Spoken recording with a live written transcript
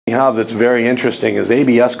we have that's very interesting is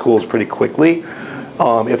ABS cools pretty quickly.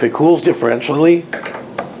 If it cools differentially,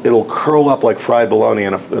 it'll curl up like fried bologna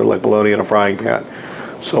in a frying pan.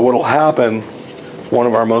 So what'll happen, one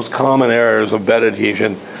of our most common errors of bed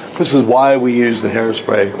adhesion, this is why we use the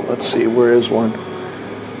hairspray. Let's see, where is one?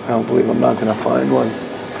 I don't believe I'm not going to find one.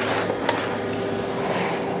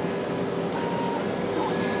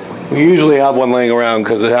 We usually have one laying around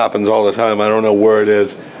because it happens all the time. I don't know where it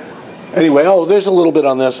is. Anyway, oh, there's a little bit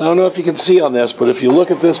on this. I don't know if you can see on this, but if you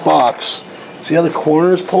look at this box, see how the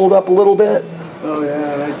corner's pulled up a little bit? Oh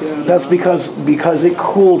yeah, right there. That's because it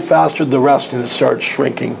cooled faster than the rest and it started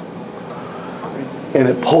shrinking. And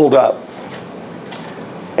it pulled up.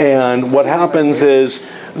 And what happens is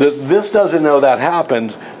that this doesn't know that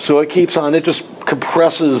happened, so it keeps on, it just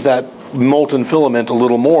compresses that molten filament a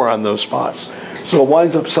little more on those spots. So it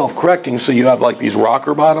winds up self-correcting, so you have like these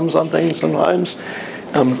rocker bottoms on things sometimes.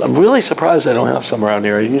 I'm really surprised I don't have some around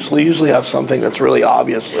here. I usually have something that's really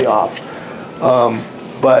obviously off.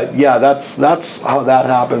 But yeah, that's how that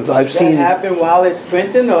happens. I've seen that happen while it's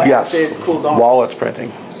printing, or yes, after it's cooled off? While it's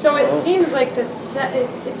printing. So it seems like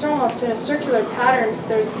it's almost in a circular pattern. So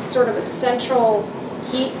there's sort of a central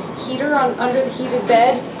heater under the heated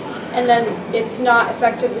bed, and then it's not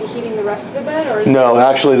effectively heating the rest of the bed, or is no,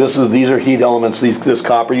 actually, these are heat elements. This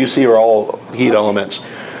copper you see are all heat elements.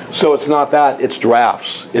 So it's not that, it's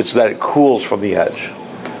drafts. It's that it cools from the edge.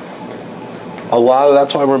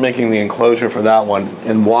 That's why we're making the enclosure for that one,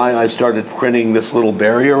 and why I started printing this little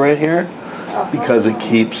barrier right here, because it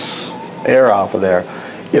keeps air off of there.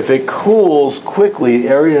 If it cools quickly, the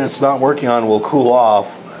area it's not working on will cool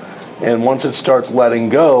off, and once it starts letting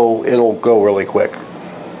go, it'll go really quick.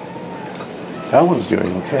 That one's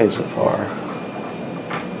doing okay so far.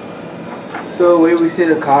 So where we see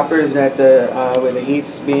the copper is at the where the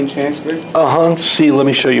heat's being transferred? See, let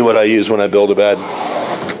me show you what I use when I build a bed.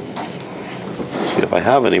 See if I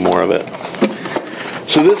have any more of it.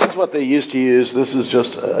 So this is what they used to use. This is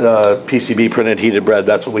just PCB printed heated bread.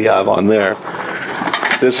 That's what we have on there.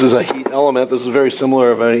 This is a heat element. This is very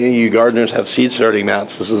similar. If any of you gardeners have seed starting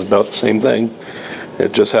mats, this is about the same thing.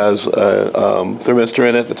 It just has a thermistor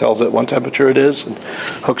in it that tells it what temperature it is and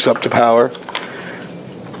hooks up to power.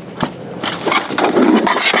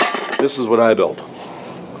 This is what I build.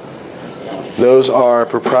 Those are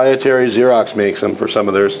proprietary, Xerox makes them for some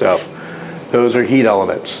of their stuff. Those are heat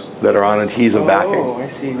elements that are on adhesive backing. Oh, I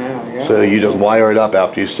see now, yeah. So you just wire it up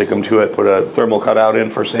after you stick them to it, put a thermal cutout in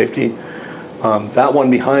for safety. That one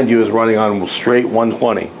behind you is running on straight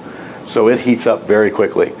 120. So it heats up very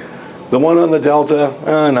quickly. The one on the Delta,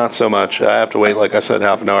 not so much. I have to wait, like I said,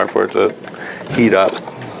 half an hour for it to heat up.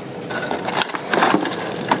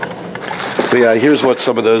 But yeah, here's what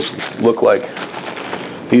some of those look like.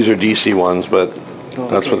 These are DC ones, but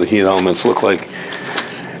that's what the heat elements look like.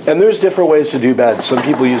 And there's different ways to do beds. Some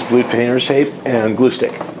people use blue painter's tape and glue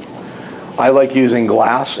stick. I like using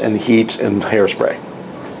glass and heat and hairspray.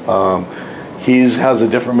 He has a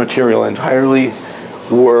different material entirely.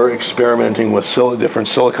 We're experimenting with different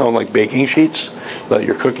silicone, like baking sheets that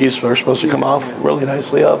your cookies are supposed to come off really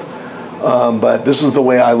nicely of. But this is the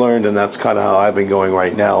way I learned, and that's kind of how I've been going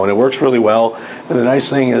right now. And it works really well. And the nice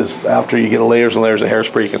thing is, after you get layers and layers of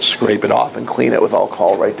hairspray, you can scrape it off and clean it with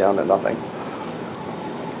alcohol right down to nothing.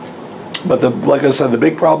 But like I said, the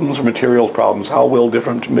big problems are materials problems. How will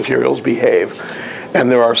different materials behave?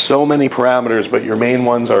 And there are so many parameters, but your main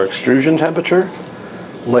ones are extrusion temperature,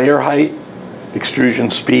 layer height,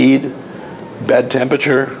 extrusion speed, bed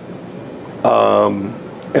temperature,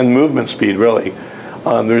 and movement speed, really.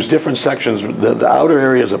 There's different sections. The outer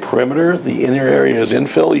area is a perimeter. The inner area is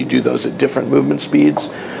infill. You do those at different movement speeds.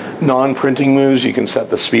 Non-printing moves, you can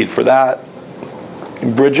set the speed for that.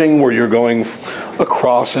 Bridging, where you're going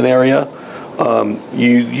across an area,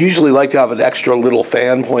 you usually like to have an extra little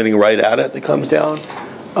fan pointing right at it that comes down.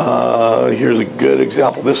 Here's a good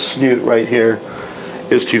example. This snoot right here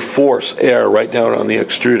is to force air right down on the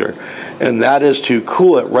extruder, and that is to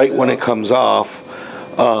cool it right when it comes off.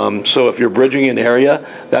 So if you're bridging an area,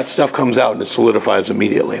 that stuff comes out and it solidifies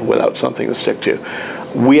immediately without something to stick to.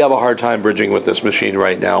 We have a hard time bridging with this machine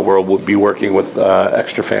right now, where we'll be working with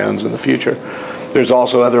extra fans in the future. There's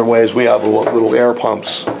also other ways. We have little air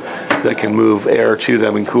pumps that can move air to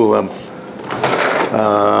them and cool them.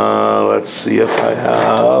 Let's see if I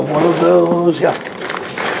have one of those. Yeah.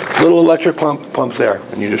 Little electric pumps there,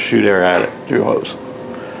 and you just shoot air at it through a hose.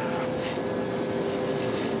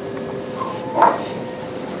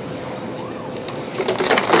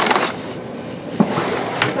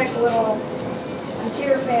 It's like a little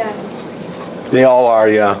computer fan. They all are,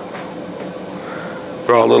 yeah.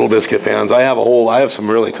 They're all little biscuit fans. I have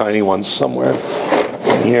some really tiny ones somewhere.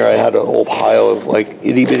 Here I had a whole pile of like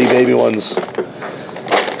itty bitty baby ones.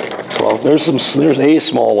 Well, there's a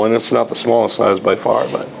small one. It's not the smallest size by far,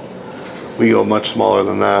 but we go much smaller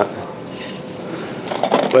than that.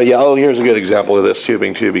 But yeah, oh, here's a good example of this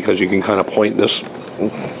tubing too, because you can kind of point this,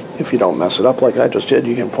 if you don't mess it up like I just did,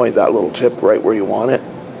 you can point that little tip right where you want it.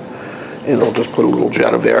 And it'll just put a little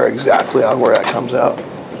jet of air exactly on where that comes out.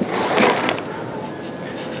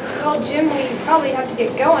 Well, Jim, we probably have to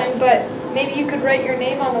get going, but maybe you could write your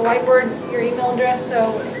name on the whiteboard, your email address,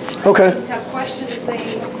 so if students have questions, they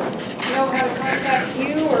know how to contact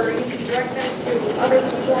you, or you can direct them to other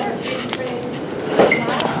people on our 3D printing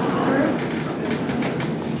class group.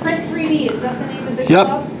 Print 3D, is that the name of the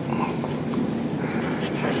club?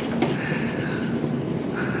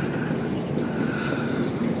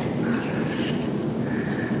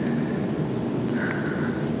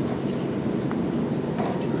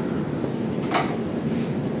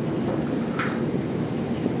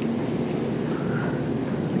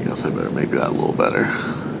 I guess I better make that a little better.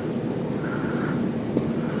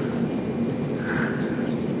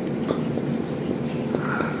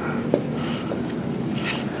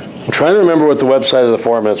 I'm trying to remember what the website of the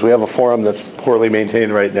forum is. We have a forum that's poorly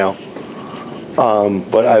maintained right now.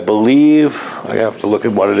 But I believe, I have to look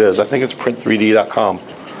at what it is. I think it's print3d.com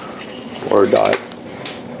or dot.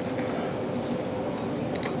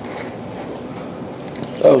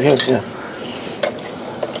 Oh, yeah, yeah.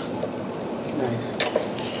 Nice.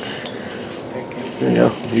 Thank you. There you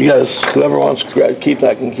go. You guys, whoever wants to keep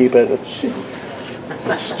that can keep it.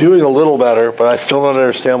 It's doing a little better, but I still don't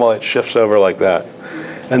understand why it shifts over like that.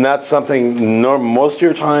 And that's something, most of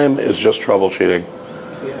your time is just troubleshooting.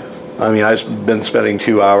 Yeah. I mean, I've been spending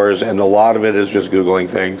 2 hours, and a lot of it is just Googling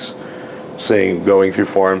things, going through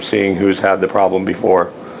forums, seeing who's had the problem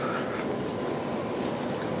before.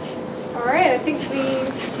 All right, I think we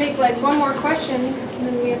take like one more question, and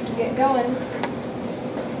then we have to get going.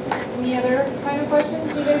 Any other final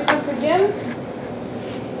questions you guys have for Jim?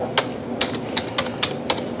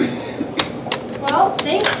 Well,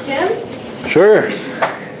 thanks, Jim. Sure.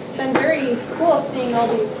 It's been very cool seeing all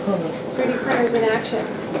these 3D printers in action.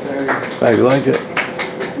 Glad you liked it.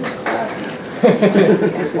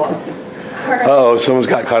 Right. Uh-oh, someone's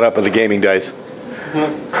got caught up with the gaming dice. Yeah,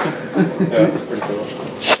 it's pretty cool.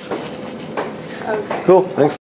 Okay. Cool, thanks.